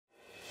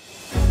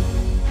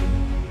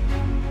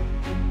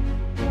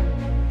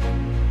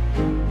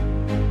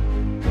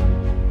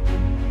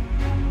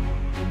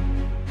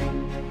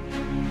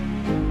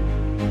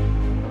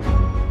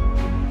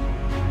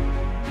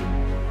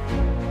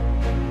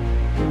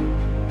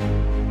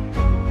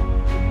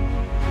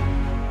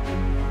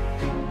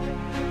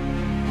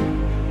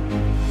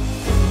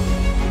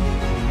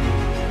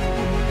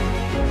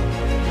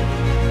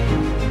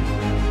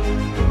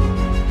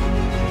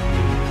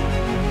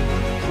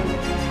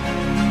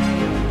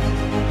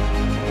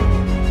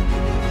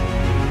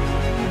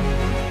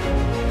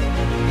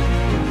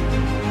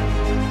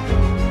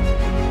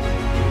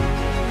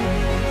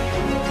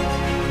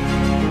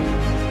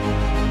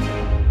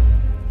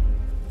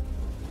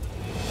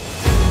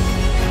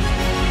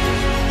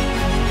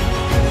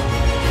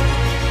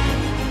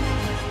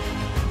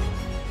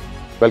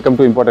Welcome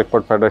to import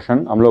export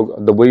federation. हम लोग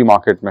Dubai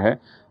market में है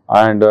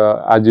and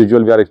as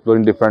usual we are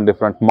exploring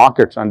different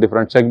markets and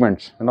different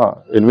segments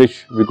in which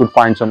we could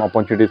find some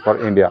opportunities for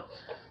India.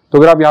 तो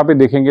अगर आप यहाँ पे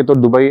देखेंगे तो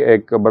दुबई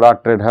एक बड़ा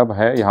ट्रेड हब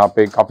है। यहाँ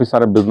पे काफ़ी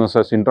सारे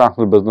businesses,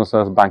 international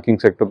businesses, banking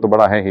sector तो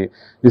बड़ा है ही,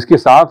 इसके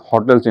साथ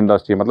होटल्स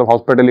इंडस्ट्री मतलब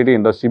हॉस्पिटैलिटी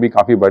इंडस्ट्री भी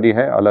काफ़ी बड़ी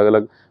है। अलग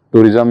अलग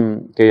टूरिज्म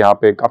के यहाँ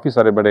पे काफ़ी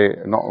सारे बड़े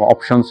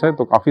ऑप्शंस है।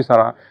 तो काफ़ी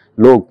सारा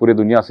लोग पूरी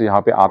दुनिया से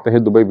यहाँ पे आते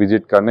हैं दुबई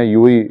विजिट करने,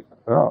 यूएई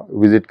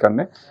विजिट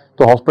करने।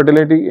 तो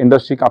हॉस्पिटैलिटी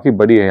इंडस्ट्री काफ़ी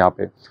बड़ी है यहाँ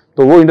पे।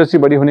 तो वो इंडस्ट्री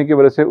बड़ी होने की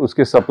वजह से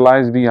उसके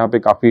सप्लाईज भी यहाँ पे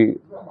काफ़ी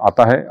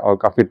आता है और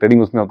काफ़ी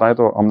ट्रेडिंग उसमें होता है।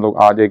 तो हम लोग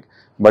आज एक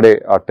बड़े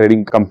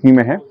ट्रेडिंग कंपनी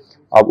में हैं।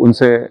 अब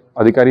उनसे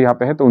अधिकारी यहाँ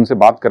पे हैं तो उनसे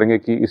बात करेंगे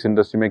कि इस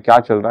इंडस्ट्री में क्या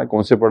चल रहा है,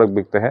 कौन से प्रोडक्ट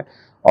बिकते हैं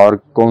और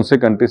कौन से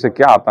कंट्री से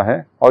क्या आता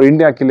है और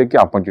इंडिया के लिए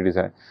क्या अपॉर्चुनिटीज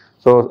है।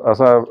 So,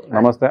 sir,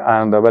 namaste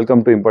and welcome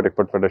to Import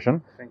Export Federation.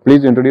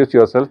 Please introduce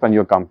yourself and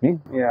your company.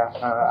 Yeah,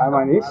 I'm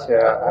Anish.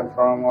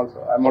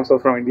 I'm also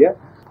from India,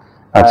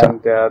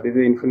 and this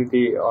is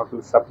Infinity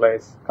Hotel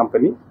Supplies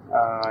company,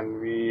 and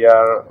we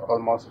are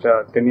almost a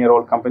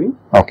 10-year-old company.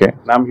 Okay.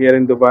 And I'm here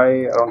in Dubai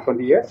around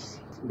 20 years,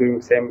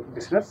 doing same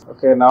business.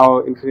 Okay, now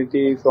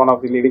Infinity is one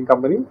of the leading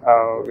company.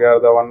 We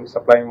are the one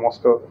supplying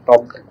most of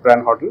top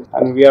brand hotels,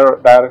 and we are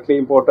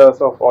directly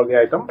importers of all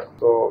the items.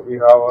 So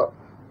we have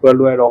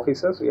worldwide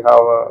offices. We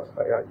have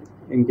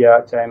India,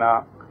 China,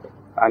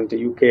 and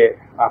UK,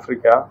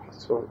 Africa.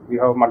 So we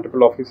have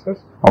multiple offices,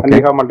 and we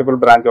have multiple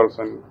branch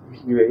also in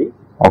UAE.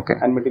 Okay.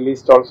 And Middle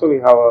East also we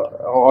have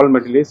all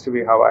Middle East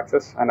we have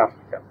access, and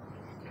Africa.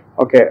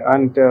 Okay,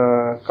 and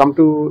come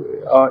to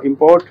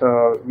import.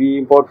 We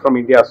import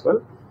from India as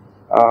well.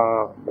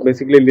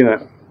 Basically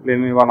linen.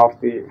 Linen is one of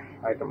the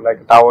item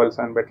like towels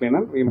and bed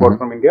linen. We import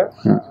from India,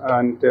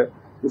 and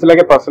it's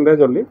like a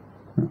percentage only.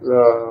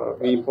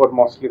 We import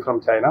mostly from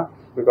China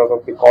because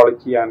of the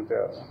quality and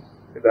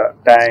the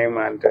time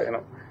and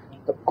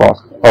the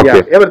cost. Okay.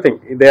 Yeah, everything.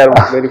 They are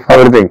very fast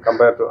Everything.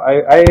 compared to.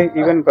 I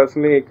even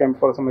personally came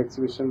for some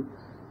exhibition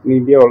in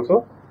India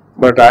also,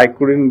 but I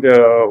couldn't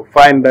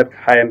find that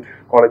high-end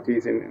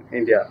qualities in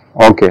India.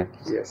 Okay.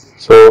 Yes.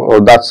 So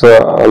that's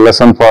a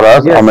lesson for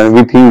us. Yes. I mean,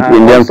 we think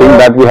Indians think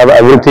that we have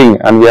everything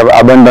and we have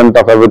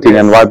abundant of everything,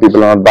 and why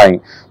people are not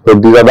buying. So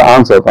these are the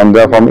answers, and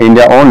they are from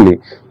India only.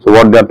 So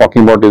what they are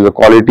talking about is the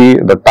quality,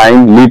 the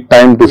time, lead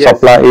time to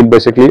supply it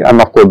basically,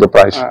 and of course the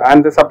price.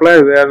 And the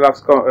suppliers, they are,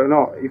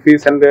 if you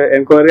send the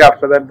inquiry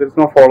after that, there is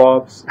no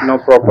follow-ups, no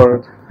proper,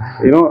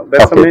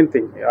 that's the main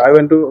thing. I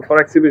went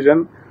for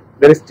exhibition.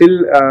 There is still,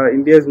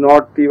 India is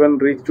not even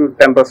reached to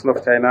 10%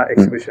 of China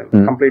exhibition,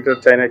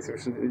 completed China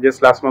exhibition.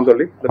 Just last month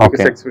only, the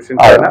biggest exhibition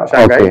in China,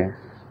 Shanghai. Okay.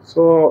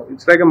 So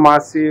it's like a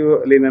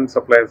massive linen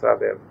suppliers are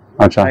there.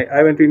 Achha.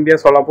 I went to India,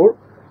 Solapur.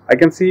 I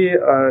can see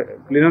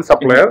linen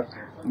supplier,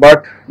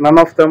 but none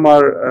of them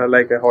are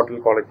like a hotel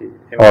quality.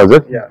 Oh, is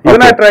it? Yeah.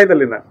 Even I try the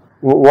linen.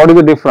 What is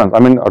the difference? I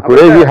mean,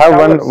 today we have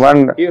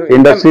one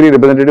industry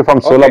representative from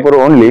Solapur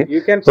only.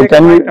 You can so check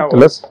can my we towels.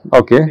 tell us?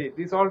 Okay. See,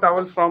 these all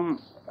towels from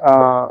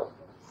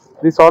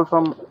this all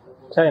from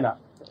China.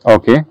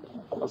 Okay.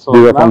 So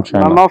these are from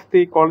China. None of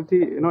the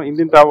quality,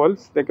 Indian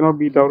towels, they cannot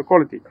beat our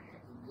quality.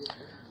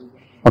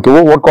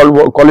 Okay. What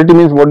quality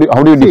means?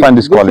 How do you define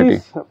this quality?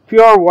 This is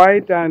pure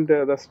white and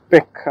the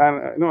speck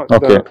and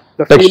okay.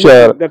 the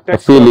texture, the the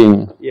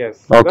feeling.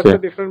 Yes. Okay. That's the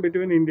difference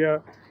between India.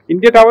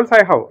 India towels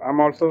I have. I'm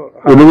also.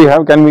 Do we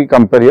have? Can we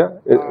compare here?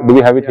 Do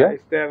we have it here?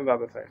 It's there on the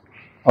other side.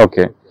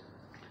 Okay.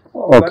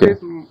 Okay. That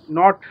is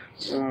not.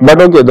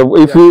 But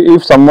okay,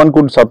 if someone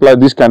could supply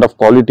this kind of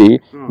quality,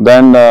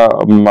 then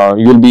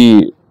you'll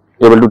be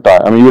able to try.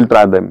 I mean, you will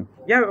try them.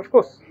 Yeah, of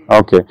course.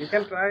 Okay. You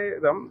can try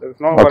them. There's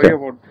no worry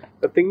about.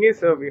 The thing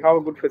is, we have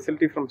a good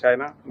facility from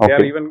China. They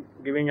are even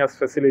giving us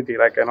facility.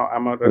 Like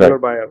I'm a regular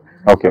buyer.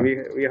 Okay.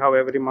 We have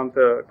every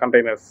month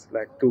containers,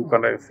 like 2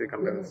 containers, 3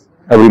 containers.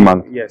 Every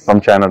month. Yes.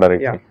 From China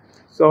directly. Yeah.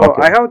 So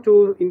I have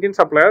 2 Indian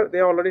suppliers.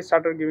 They already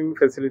started giving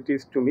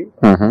facilities to me.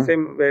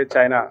 Same way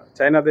China.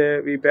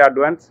 We pay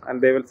advance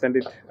and they will send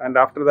it. And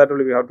after that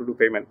only we have to do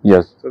payment.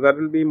 Yes. So that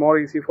will be more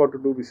easy to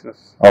do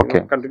business.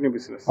 Okay. Continue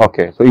business.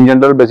 Okay. So in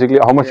general, basically,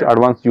 how much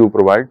advance you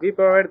provide? We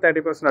provide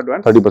 30%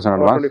 advance. 30%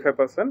 advance. Or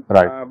 25%.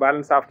 Right.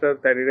 Balance after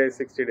 30 days,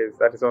 60 days.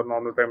 That is our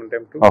normal payment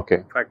time to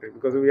factory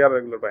because we are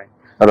regular buying.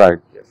 Right.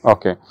 Yes.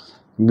 Okay.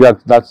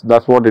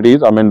 That's what it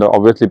is. I mean,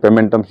 obviously,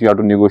 payment terms you have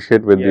to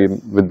negotiate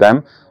with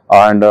them.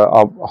 And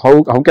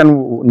how can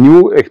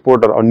new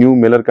exporter or new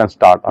mailer can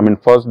start? I mean,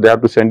 first they have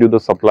to send you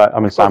the supply. I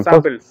mean,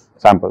 samples.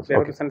 Samples. They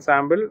have to send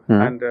sample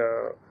and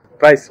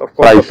price. Of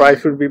course, the price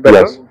should be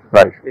better. Yes.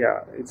 Right. Yeah,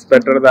 it's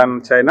better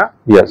than China.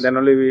 Yes. Then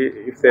only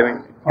if they.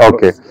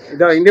 Okay.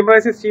 The Indian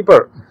price is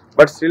cheaper,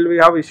 but still we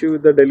have issue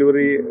with the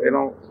delivery.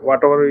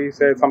 Whatever we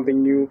say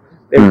something new,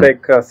 they will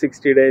take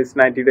 60 days,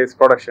 90 days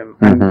production.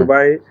 And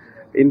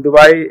in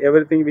Dubai,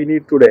 everything we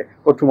need today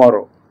or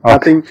tomorrow. Okay.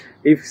 Nothing.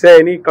 If say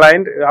any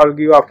client, I'll give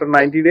you after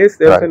 90 days.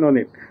 They will say no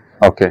need.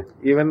 Okay.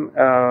 Even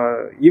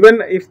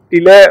if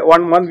delay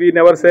 1 month, we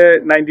never say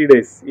 90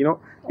 days. We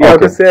have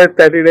to say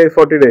 30 days,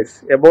 40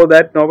 days. Above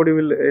that, nobody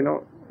will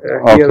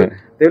Here Okay.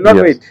 they will not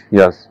Yes. wait.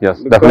 Yes. Yes.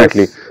 Because,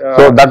 Definitely.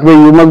 So that way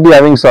you must be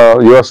having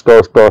your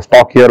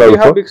stock here we also.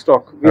 have big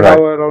stock. We Right. have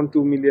around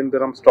 2 million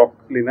dirham stock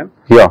linen.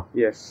 Here.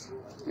 Yes.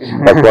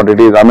 That's what it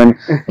is. I mean,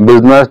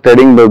 business,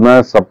 trading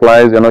business,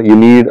 supplies, you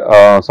need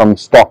some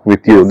stock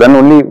with you. Yes. Then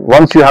only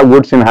once you have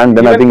goods in hand,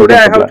 then I Even think you today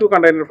I can have supply. 2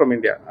 containers from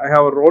India. I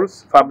have rolls,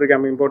 fabric.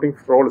 I'm importing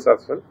rolls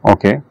as well.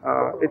 Okay.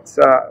 It's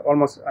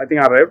almost, I think,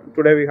 arrived.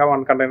 Today we have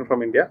 1 container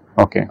from India.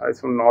 Okay.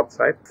 It's from north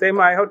side. Same,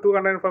 I have 2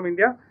 containers from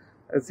India.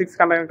 6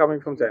 containers coming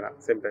from China.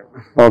 Same time.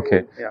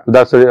 Okay. Yeah.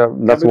 That's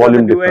Because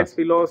volume the difference. duvets,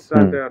 pillows,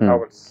 and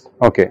towels.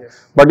 Okay. Yes.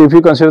 But if you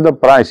consider the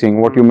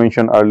pricing, what you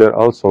mentioned earlier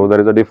also, there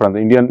is a difference.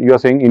 You are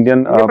saying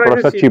Indian price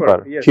products are is cheaper.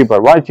 cheaper, yes. Cheaper.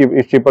 Why cheap?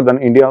 It's cheaper than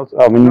India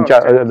also? No,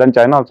 China. Than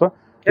China also?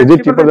 Yeah, Is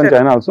it cheaper than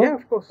China also? Yeah,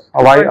 of course.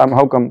 Why? Right.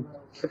 How come?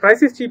 The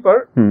price is cheaper,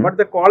 but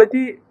the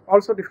quality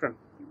also different.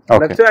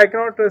 Okay. That's why I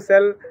cannot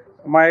sell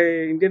my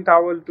Indian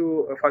towel to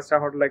a 5-star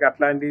hotel like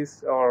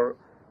Atlantis or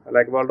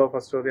like World of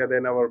Astoria. They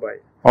never buy.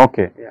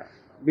 Okay. Yeah,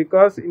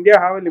 because India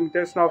have a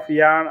limitation of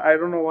yarn. I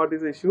don't know what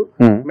is the issue.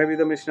 Maybe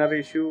the machinery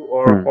issue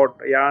or hot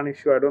yarn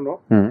issue. I don't know.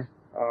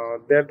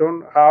 They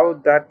don't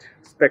have that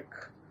spec.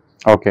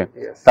 Okay.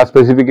 Yes. That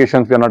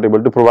specifications we are not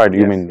able to provide.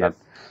 You Yes, mean that?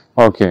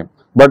 yes. Okay.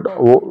 But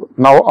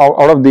now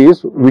out of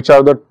these, which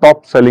are the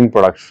top selling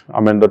products? I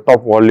mean the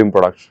top volume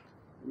products.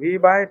 We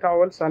buy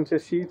towels and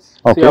sheets.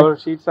 Okay. See, our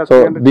sheets are So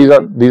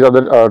 350. these are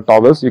the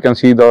towels. You can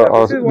see the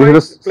This is this white,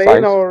 is the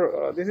plain size.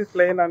 or this is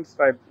plain and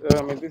striped.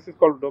 I mean, this is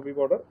called Dobby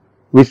border.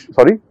 Which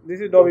sorry? This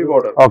is Dobby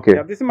border. Okay.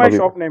 Yeah, this is my Dobby.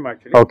 shop name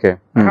actually. Okay.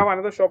 I have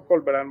another shop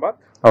called Bed and Bath.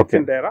 It's Okay.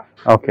 in Dera.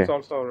 Okay. It's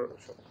also our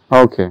shop.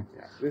 Okay.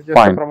 Yeah, this is just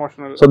Fine. a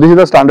promotional. So this is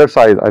the standard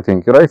size, I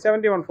think, right?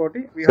 7140.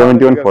 We have the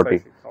bigger 7140.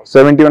 sizes also.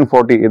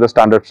 7140 is the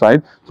standard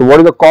size. So what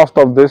is the cost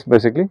of this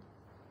basically?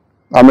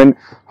 I mean,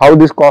 how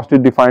this cost is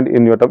defined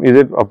in your term? Is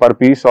it per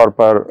piece or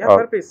per Yeah,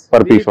 per piece.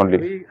 Per piece only.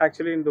 We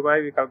actually in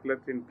Dubai we calculate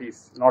in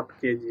piece, not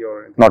kg or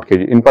anything. Not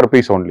kg, in per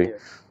piece only.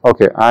 Yes.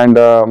 Okay. And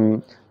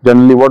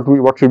generally,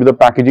 what should be the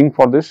packaging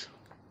for this?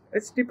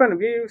 It's depend.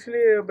 We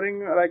usually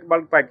bring like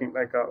bulk packing,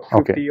 like 50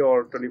 Okay.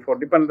 or 24.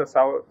 Depend the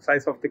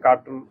size of the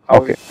carton.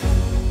 How Okay.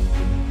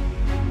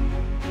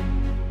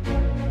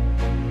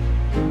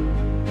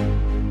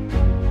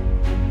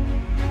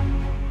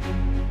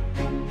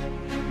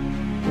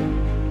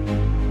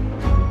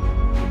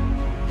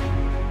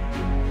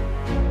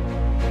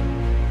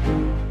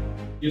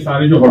 ये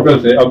सारे जो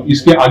hotels है अब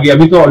इसके आगे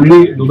अभी तो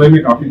already Dubai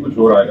में काफी कुछ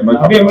हो रहा है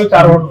मतलब अभी हमने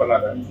 4 होटल बना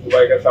रहा है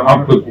दुबई का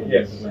आप खुद?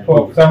 yes for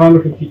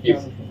 750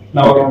 keys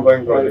now we're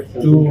ongoing project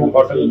 2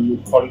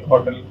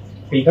 hotel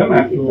Hilton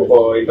and 2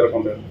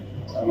 Intercontinental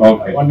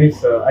Okay. one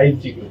is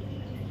IG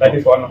that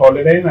is one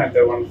Holiday Inn and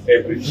one Stay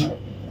Bridge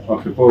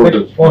okay 4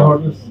 hotels 4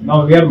 hotels now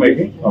we are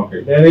making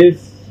Okay. there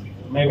is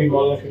maybe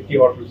more than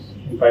 50 hotels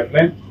in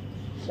pipeline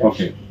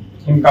okay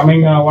in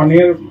coming 1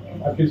 year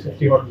at least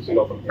 50 hotels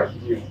will open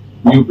here.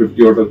 new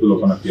 50 hotels will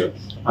open up here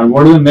and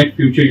what is the next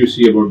future you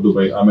see about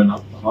Dubai I mean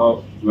how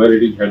where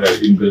it is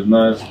headed in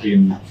business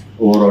in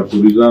overall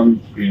tourism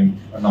in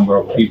a number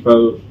of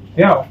people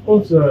Yeah, of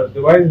course,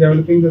 Dubai is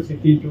developing the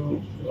city to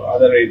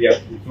other areas.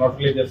 It's not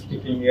really just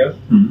sticking here.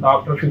 Now,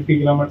 after 50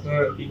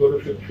 kilometers, you go to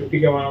 50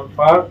 kilometers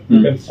far,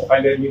 you can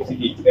find a new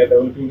city. They are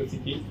developing the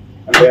city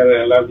and they are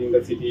enlarging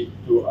the city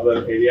to other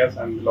areas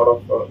and a lot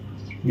of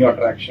new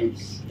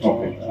attractions,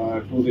 Okay.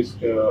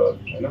 tourist,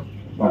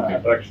 Okay.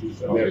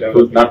 attractions. They are okay.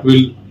 So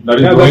developing.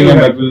 that is Yeah, going that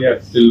and will that will help,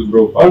 yes. still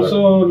grow further.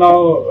 Also now,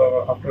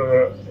 after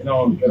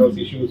there was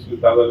issues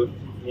with other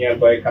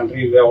nearby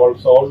countries, they are all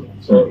solved.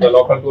 So the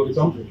local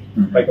tourism,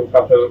 like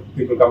Qatar,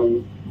 people coming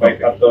by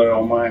Qatar,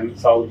 Oman,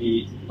 Saudi.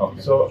 Okay.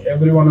 So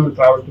everyone will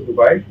travel to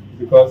Dubai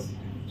because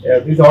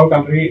this whole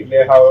country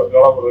they have a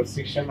lot of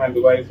restriction, and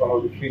Dubai is one of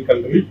the free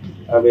countries.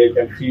 They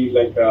can feel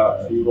like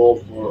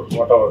Europe or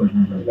whatever,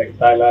 like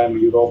Thailand,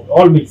 Europe,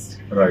 all mixed.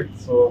 Right.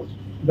 So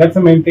that's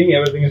the main thing.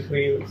 Everything is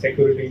free,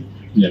 security.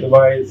 Yeah.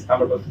 Dubai is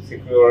 100%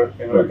 secure.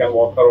 You Right. can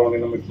walk around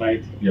in the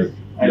midnight, Yes.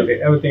 and Yes.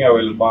 everything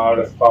available.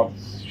 Bars,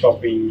 pubs,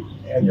 shopping,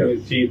 everything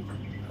Yes. is cheap.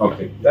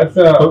 Okay. That's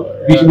So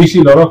we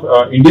see a lot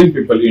of Indian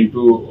people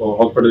into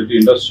hospitality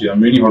industry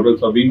and many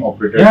hotels are being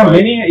operated yeah, by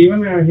many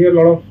even here a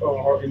lot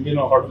of Indian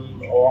hotel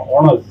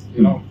owners.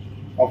 You know,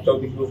 most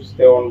of the groups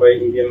they owned by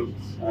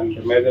Indians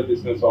and major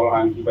business all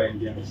handled by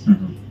Indians.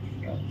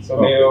 So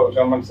Okay.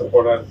 government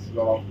support us.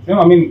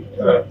 I mean,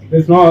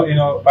 there's no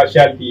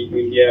partiality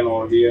Indian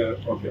or here.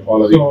 Okay,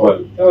 all are So equal.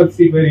 it's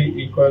very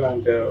equal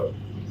and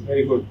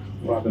very good.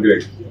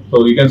 Great.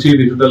 So you can see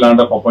this is the land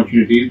of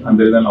opportunities and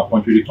there is an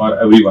opportunity for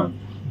everyone.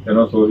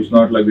 So it's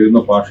not like there is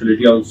no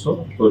partiality also.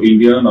 So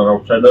Indian or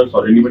outsiders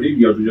or anybody,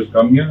 you have to just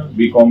come here,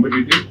 be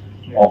competitive,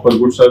 offer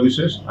good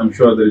services. I'm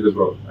sure there is a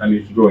growth and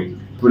it's growing.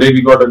 Today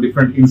we got a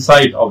different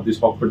insight of this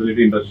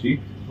hospitality industry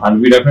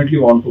and we definitely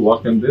want to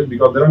work in this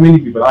because there are many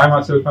people. I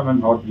myself am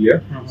an hotelier,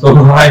 so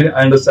I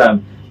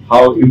understand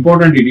how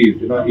important it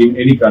is in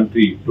any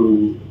country to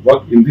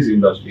work in this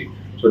industry.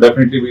 So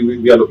definitely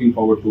we are looking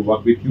forward to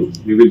work with you.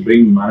 We will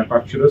bring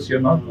manufacturers here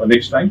now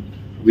next time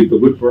with the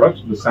good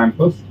products, the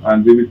samples,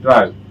 and we will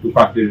try to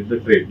facilitate the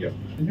trade here.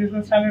 This is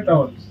the standard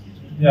towels.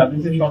 Yeah,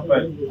 this is shop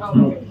well.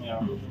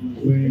 Yeah.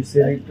 We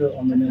sell it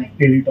on the name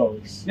terry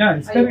towels. Yeah,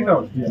 it's terry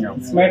towel. Yeah.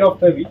 It's made of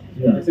terry.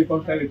 Yeah. It's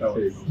called terry towel.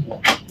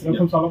 You're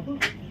from Solapur?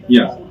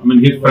 Yeah, I mean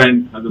his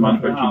friend has a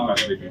manufacturing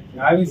facility.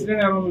 I visited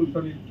around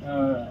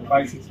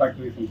 5-6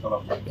 factories in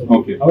Solapur.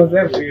 Okay. I was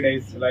there 3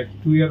 days, like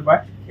 2 years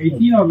back.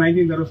 18 or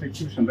 19 there was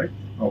exhibition, right?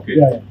 Okay.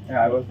 Yeah.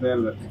 Yeah, I was there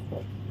that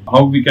time.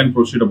 How we can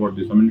proceed about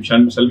this? I mean,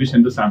 shall we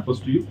send the samples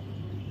to you?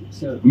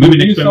 So, Maybe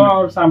you next saw time.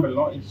 our sample,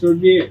 no? It should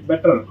be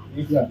better.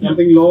 If Yeah.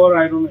 something lower,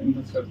 I don't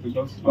interested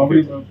because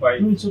nobody will buy.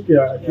 No, it's okay.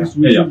 At least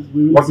we Yeah, yeah.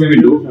 will What we send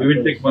will do, the we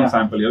will take one Yeah.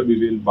 sample here, we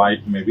will buy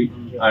it maybe,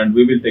 Yeah. and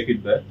we will take it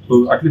there. So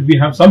at least we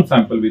have some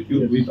sample with you,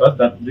 Yes. with us,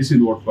 that this is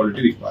what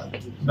quality required.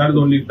 That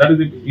is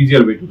the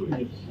easier way to do it.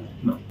 Yes.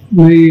 No.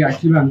 My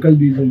actually uncle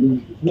did do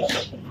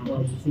this.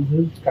 This is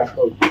his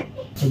catalog.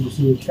 So this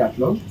is his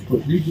catalog.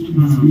 We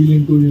deal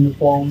into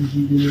uniforms,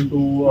 we deal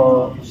into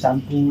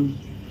shampoos,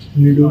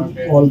 we do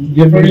Okay. all.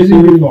 We are Producing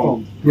producing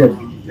uniform. uniforms. Yes.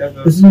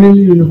 Yeah, This is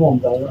mainly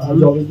uniforms. Our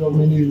job is of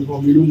mainly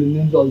uniform. We do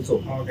linens also.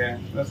 okay,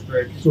 that's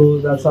great. So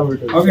that's how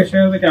it is. Okay,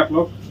 share the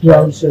catalog. Yeah,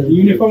 I'll share it.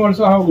 Uniform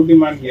also have good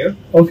demand here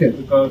Okay.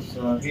 because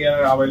here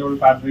available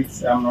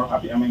fabrics I'm not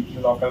happy. I mean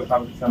the local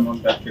fabrics are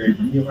not that great.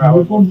 Mhm. You have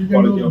Uniforms you can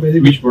quality do of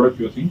very Which product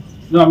you are seeing?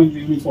 no, I mean the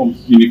uniforms.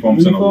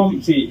 Uniforms and all.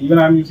 Uniform. See, even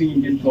I'm using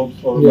Indian clothes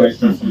for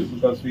Yes. my customers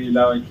because we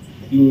like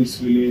Louis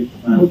Philippe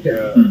and Okay.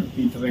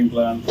 Peter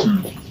England.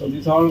 So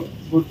these all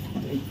good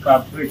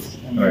fabrics.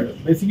 And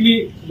Right. basically,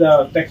 the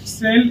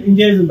textile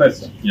India is the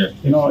best. Yes.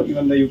 You know,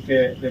 even the UK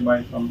they buy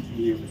from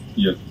EU.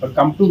 Yes. But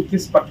come to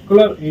this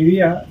particular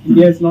area,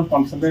 India is not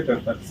concentrated.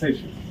 That's the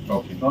issue.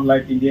 Okay. Not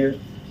like India,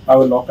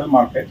 our local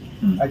market.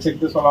 I checked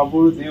the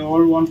Solapur. They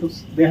all want to.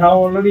 They have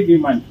already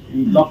demand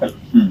in local.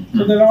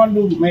 So they don't want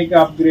to make an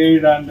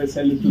upgrade and they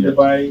sell it to Yes.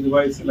 Dubai.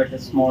 Dubai is like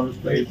a small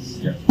place.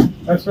 Yeah.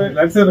 That's why.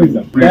 That's the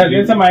reason.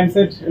 There's a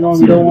mindset. You know,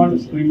 we don't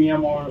want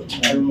premium or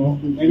I don't know.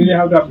 Maybe they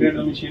have to upgrade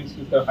the machines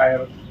with a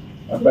higher,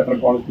 better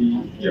quality.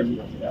 Yeah.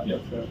 Yeah. Yeah.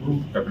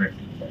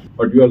 Definitely.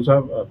 But you also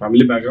have a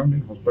family background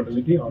in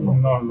hospitality or no?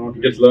 No, not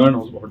You just learned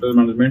hotel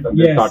management and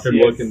then started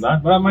work in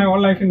that? But my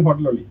whole life in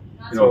hotel only.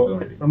 In So hotel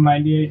only. from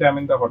 '98, I'm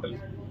in the hotel.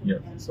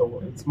 Yes.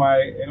 So it's my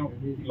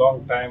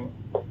long time.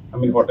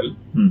 I'm in hotel.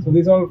 Hmm. So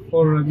these all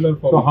for regular.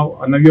 For So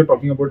how, now you're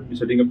talking about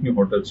setting up new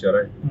hotels here,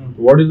 right?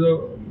 What is the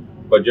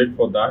budget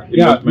for that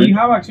Yeah, investment? we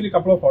have actually a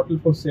couple of hotels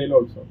for sale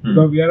also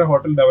because we are a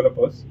hotel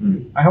developers.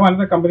 I have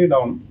another company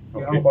down.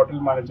 We have a hotel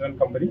management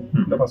company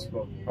on the first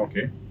floor.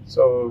 Okay.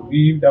 So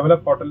we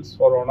develop hotels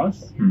for owners.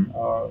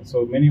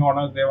 So many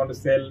owners they want to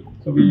sell.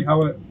 So we have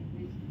a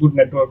good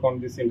network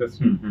on this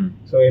industry.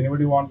 So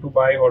anybody want to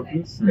buy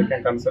hotels, they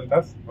can consult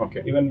us.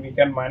 Okay. Even we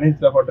can manage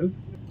the hotel.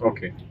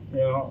 Okay.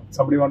 You know,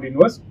 somebody want to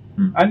invest,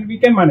 and we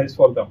can manage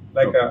for them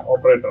like an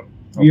operator.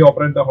 We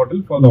operate the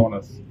hotel for the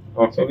owners.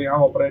 Okay. So we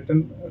have operating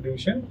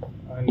division,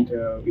 and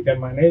we can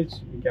manage.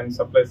 We can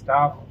supply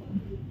staff.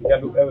 We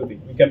can do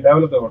everything. We can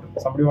develop the hotel.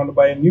 Somebody want to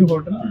buy a new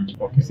hotel.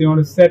 Okay. If they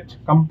want to set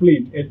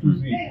complete A to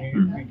Z,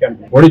 we can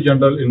do. What is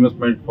general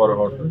investment for a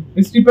hotel?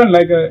 It's depend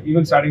like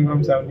even starting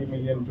from 70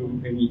 million to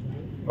any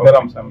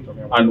dirhams I'm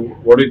talking about. And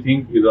what do you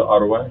think is the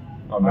ROI?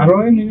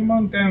 ROI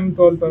minimum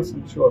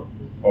 10-12% sure.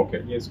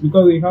 Okay. Yes,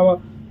 because we have a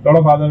lot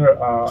of other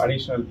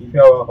additional. If you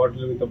have a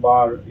hotel with a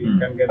bar, you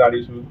can get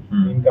additional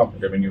income.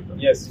 Revenue.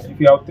 Yes, if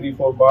you have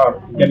 3-4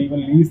 bar, you can even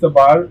lease the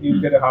bar. You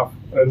will get a half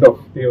rent of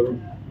your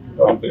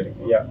building.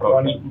 Yeah,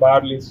 one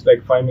bar lease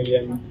like 5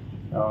 million,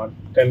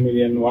 10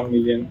 million, 1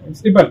 million.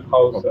 It's depend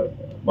house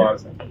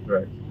bars.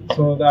 Right.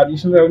 So the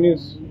additional revenue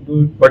is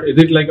good. But is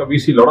it like we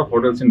see a lot of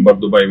hotels in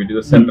Dubai, which is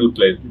a central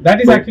place?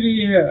 That is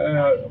actually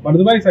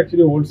Dubai is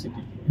actually old city.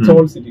 It's a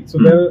old city, so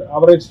their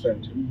average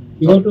rent.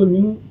 You go to a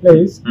new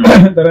place,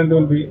 the rent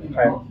will be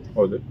higher.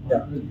 Oh, is it?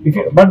 Yeah.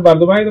 But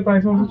Dubai, the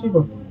price also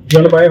cheaper. If you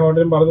want to buy a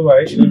hotel in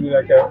Dubai, it will be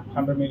like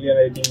 100 million,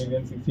 80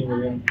 million, 60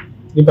 million.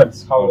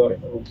 Depends how the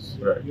rooms.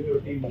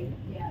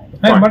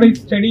 Right. But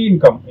it's steady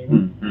income. You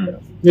know?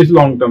 It's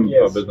long-term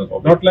Yes. business.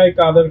 Not like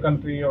other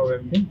country or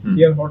anything.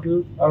 Here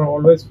hotels are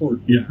always full.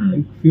 Yeah.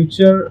 In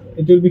future,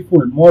 it will be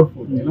full, more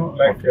full. You know,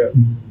 like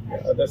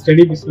the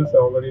steady business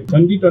already.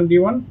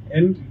 2021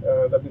 and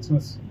the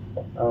business.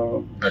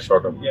 A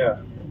short term. Yeah.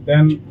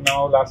 Then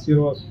now last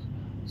year was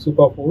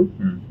super full.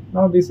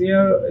 Now this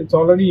year it's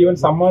already even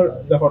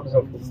summer the hotels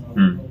are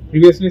full.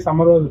 Previously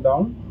summer was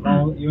down.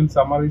 Now even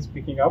summer is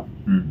picking up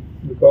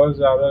because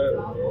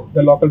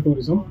the local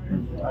tourism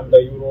and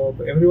the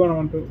Europe, everyone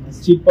want to.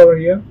 It's cheaper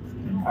here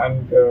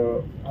and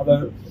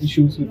other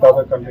issues with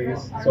other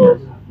countries. So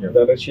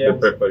the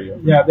Russians, They prefer here.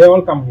 yeah, they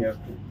all come here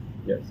too.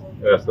 Yes.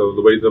 Yeah, so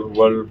Dubai is a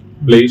world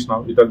place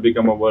now. It has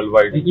become a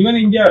worldwide. Even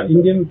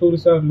Indian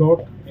tourists are a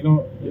lot. You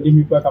know, Indian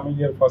people are coming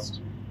here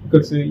first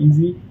because it's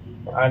easy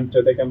and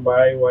they can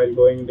buy while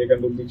going. They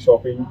can do big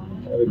shopping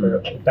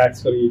with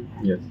tax free.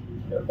 Yes.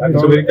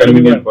 It's very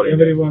convenient for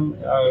India. everyone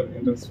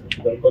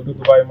interested. Go to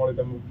Dubai, you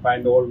can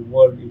find the whole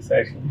world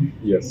inside.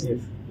 Yes. Yes.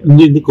 In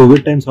the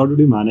COVID times, how did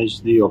you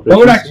manage the COVID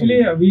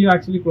operations? we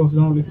actually closed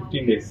down only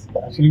 15 days.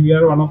 Actually, we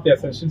are one of the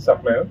essential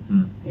supplier.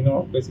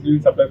 Basically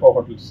we supply for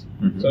hotels.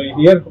 So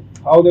here,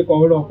 how the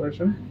COVID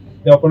operation,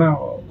 they open a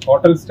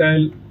hotel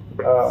style,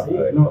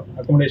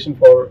 accommodation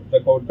for the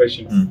COVID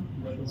patients.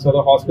 So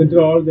the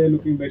hospital, all they're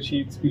looking bed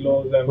sheets,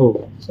 pillows, and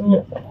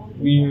so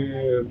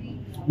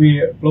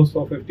we closed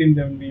for 15.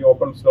 Then we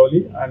opened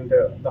slowly, and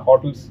the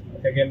hotels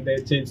again they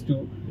changed to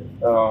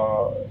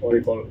what do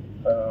you call?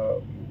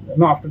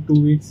 After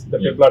 2 weeks, the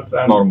people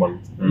are normal.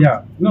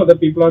 Yeah, no, the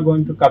people are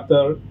going to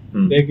Qatar.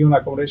 They give an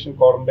accommodation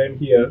quarantine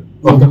here,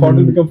 so the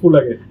hotel become full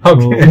again.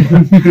 Okay.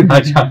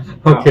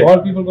 Okay. All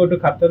people go to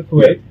Qatar,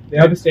 Kuwait. They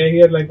have to stay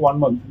here like 1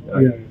 month.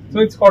 So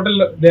it's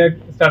hotel. They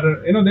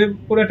started. They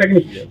put a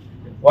technique.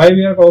 Why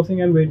we are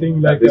pausing and waiting?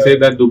 Like they say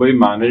that Dubai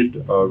managed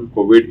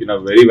COVID in a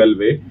very well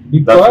way.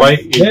 Because that's why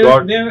it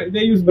got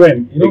they use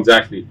brain.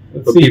 Exactly.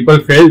 So people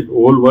felt,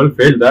 whole world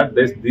felt that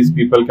these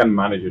people can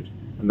manage it.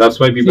 And that's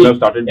why people have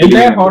started. In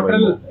their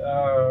hotel,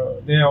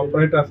 they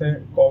operate as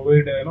a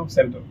COVID,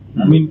 center.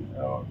 I mean,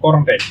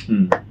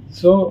 quarantine.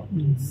 So,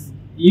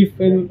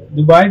 if in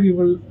Dubai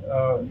people,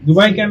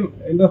 Dubai can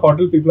in the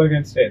hotel people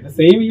can stay. The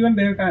same even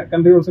their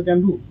country also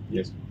can do.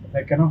 Yes.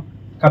 Like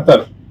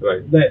Qatar.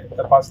 Right.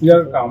 The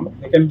passenger come,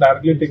 they can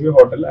directly take a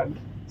hotel and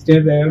stay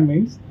there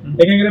means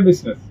they can get a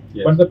business.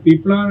 Yes. But the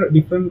people are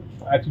different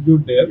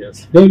attitude there.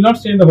 Yes. They will not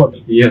stay in the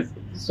hotel. Yes.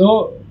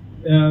 So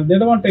they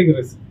don't want to take a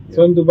risk.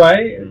 So in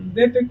Dubai,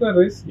 they take a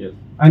risk,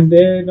 and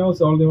they know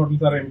all the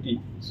hotels are empty.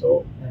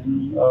 So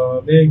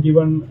they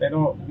given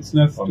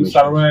business to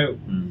survive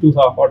to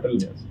the hotel.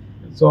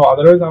 So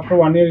otherwise, after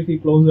 1 year, if he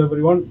close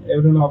everyone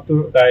have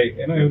to die.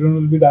 Everyone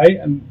will be die,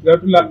 and you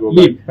have to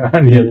leave.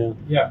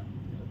 Yeah.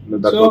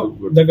 So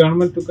the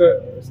government took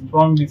a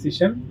strong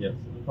decision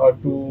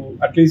to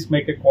at least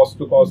make a cost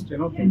to cost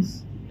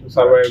things to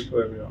survive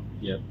to everyone.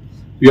 Yeah.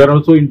 You are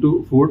also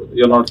into food.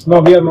 You're not. No,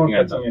 we are not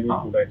touching any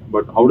food item.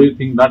 But how do you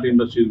think that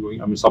industry is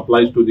going? I mean,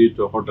 supplies to the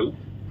hotel,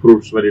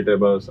 fruits,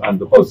 vegetables, and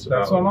the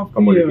that's one of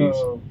commodities.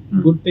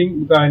 The good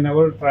thing because I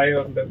never try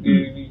on the.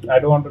 I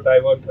don't want to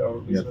divert our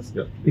business.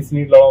 Yes. It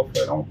needs a lot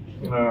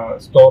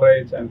of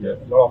storage and a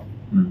lot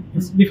of.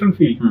 It's different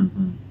field.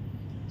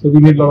 So we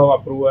need a lot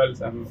of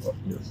approvals and.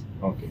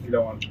 Okay. We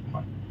don't want.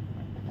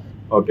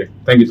 Okay,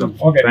 thank you, sir.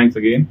 Okay. Thanks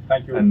again.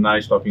 Thank you. And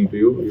nice talking to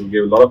you. You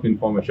gave a lot of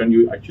information.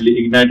 You actually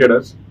ignited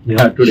us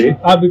today.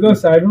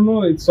 Because I don't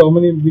know, it's so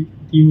many big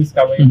teams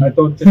coming. I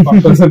thought just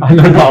one person.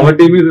 Our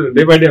team is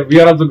day by day.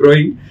 We are also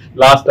growing.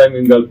 Last time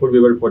in Gulfpur,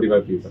 we were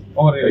 45 people.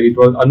 Oh, really? It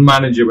was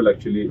unmanageable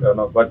actually.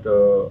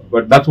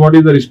 But that's what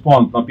is the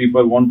response. Now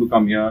people want to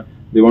come here.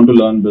 They want to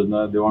learn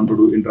business. They want to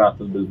do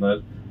international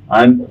business.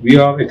 And we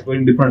are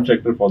exploring different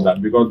sector for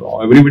that because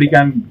everybody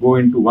can go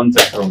into one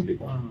sector only.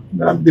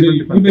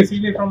 You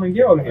basically from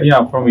India or here?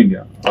 Yeah, from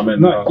India. I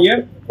mean,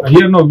 here?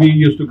 Here, no, we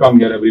used to come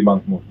here every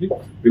month mostly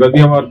because we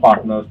have our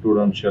partners,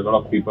 students, a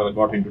lot of people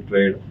got into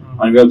trade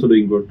and we are also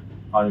doing good.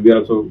 And we are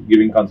also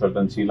giving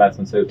consultancy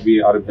licenses.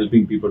 We are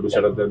helping people to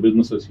set up their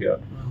businesses here.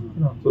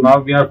 So now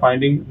we are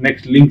finding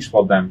next links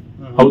for them,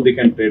 how they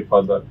can trade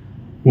further,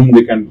 whom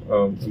they can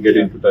get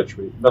into touch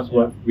with. That's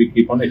what we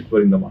keep on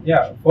exploring the market.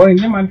 Yeah, for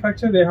Indian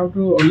manufacturer, they have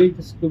to only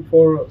just look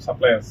for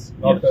suppliers,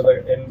 not to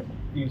the end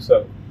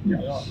user,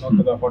 not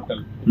to the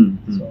hotel.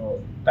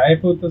 So tie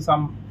up with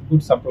some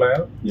good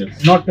supplier,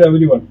 not to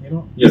everyone.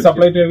 You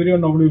supply to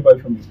everyone, nobody will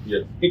buy from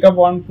you. Pick up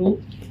 1,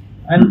 2,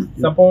 and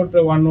support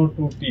 1 or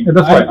 2 teams.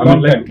 That's right. I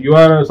mean, like you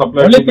are a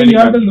supplier. Only thing you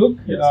have to look,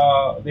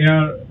 they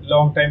are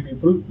long time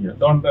people.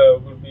 Don't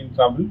will be in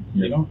trouble.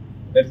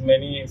 There's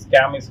many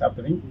scam is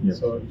happening,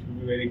 so you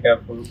should be very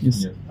careful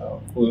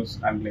who's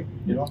handling.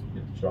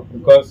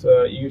 Because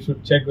you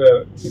should check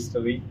the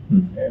history.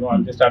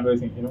 I'm just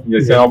advising.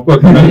 Yes, of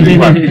course.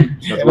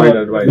 That's right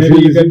advice.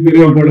 Maybe you can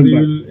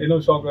you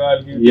will shock.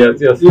 I'll give. Yes.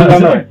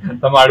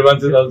 Some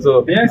advances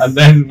also, and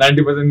then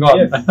 90% gone.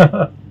 Yes.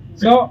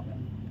 So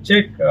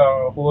check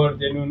who are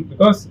genuine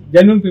because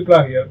genuine people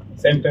are here.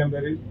 Same time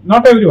there is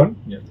not everyone.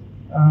 Yes.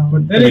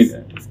 But there is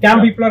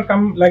scam people are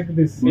come like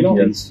this,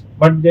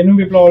 but genuine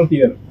people are all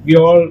here. We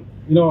all,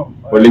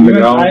 holding the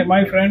ground.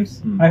 My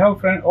friends, I have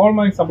friends. All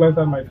my suppliers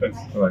are my friends.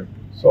 Right.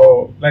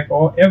 So like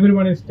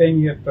everyone is staying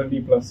here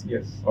 20+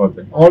 years.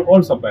 Okay.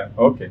 All suppliers.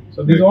 Okay.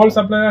 So these all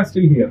suppliers are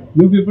still here.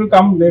 New people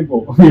come, they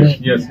go.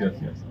 Yes,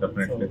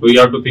 definitely. So you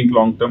have to think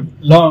long term.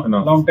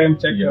 Long time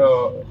check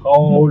how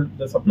old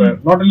the supplier.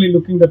 Not only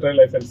looking the trade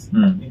license.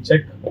 You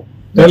check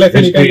trade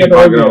license. You can get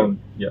all ground.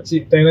 Yes.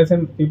 See, trade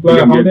license people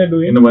are how they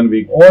doing in 1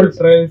 week. All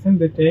trade license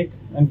they take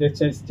and they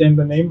change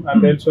the name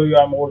and they'll show you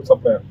I'm old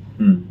supplier.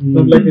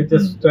 Not like it's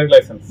just trade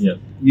license. Yes.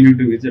 You need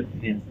to visit.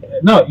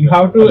 No, you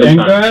have to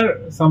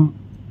enter some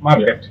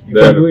market. You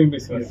are doing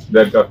business.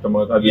 Their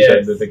customers, as you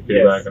said, they take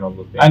feedback and all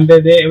those things. And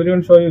they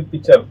everyone show you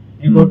picture.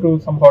 You go to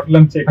some hotel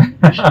and check.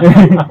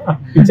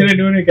 Picture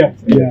everyone you can.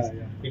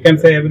 You can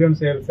say everyone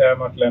says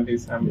I'm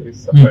Atlantis, I'm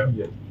this supplier.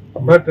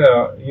 But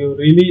you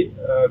really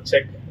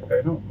check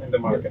in the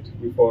market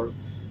before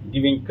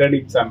giving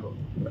credit sample.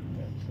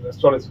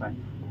 Rest all is fine.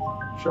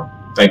 Sure.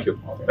 Thank you.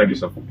 Thank you,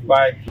 sir.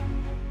 Bye.